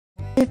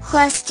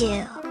plus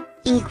do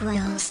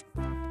equals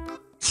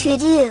 2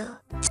 do.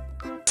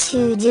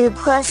 2 do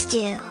plus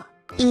do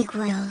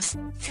equals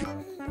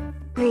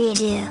 3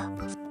 do.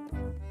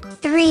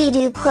 3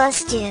 do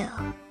plus do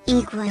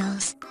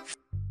equals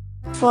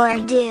 4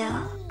 do.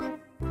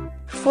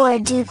 4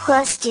 do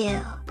plus do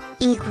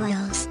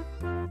equals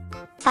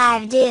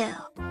 5 do.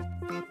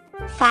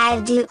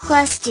 5 do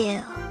plus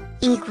do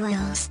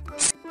equals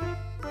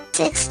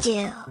 6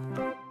 do.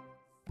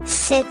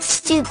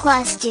 6 do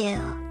plus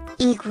do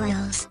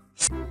equals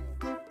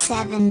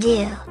 7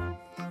 do.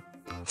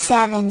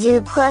 7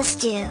 do plus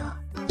do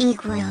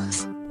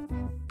equals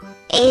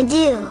 8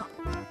 do.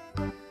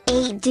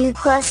 8 do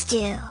plus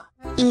do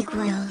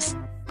equals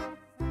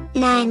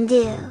 9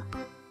 do.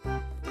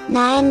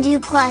 9 do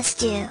plus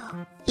do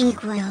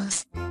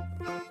equals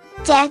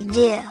 10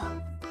 do.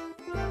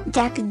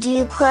 10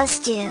 do plus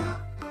do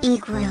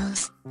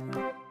equals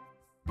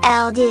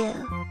 11 do.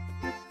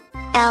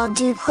 11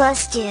 do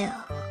plus do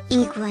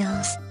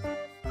equals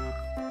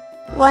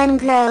 1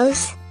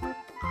 gross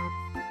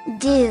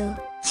do.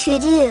 2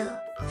 do.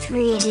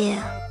 3 do.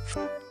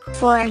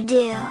 4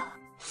 do.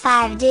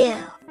 5 do.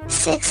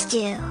 6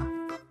 do.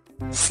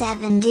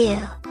 7 do.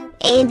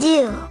 8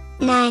 do.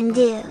 9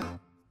 do.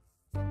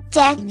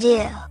 10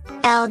 do.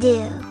 11 do.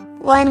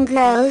 1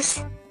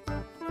 gross.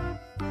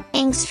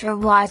 Thanks for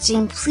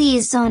watching.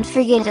 Please don't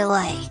forget to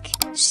like,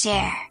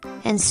 share,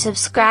 and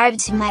subscribe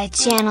to my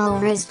channel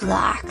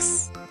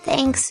Numberblocks.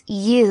 Thanks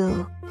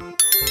you.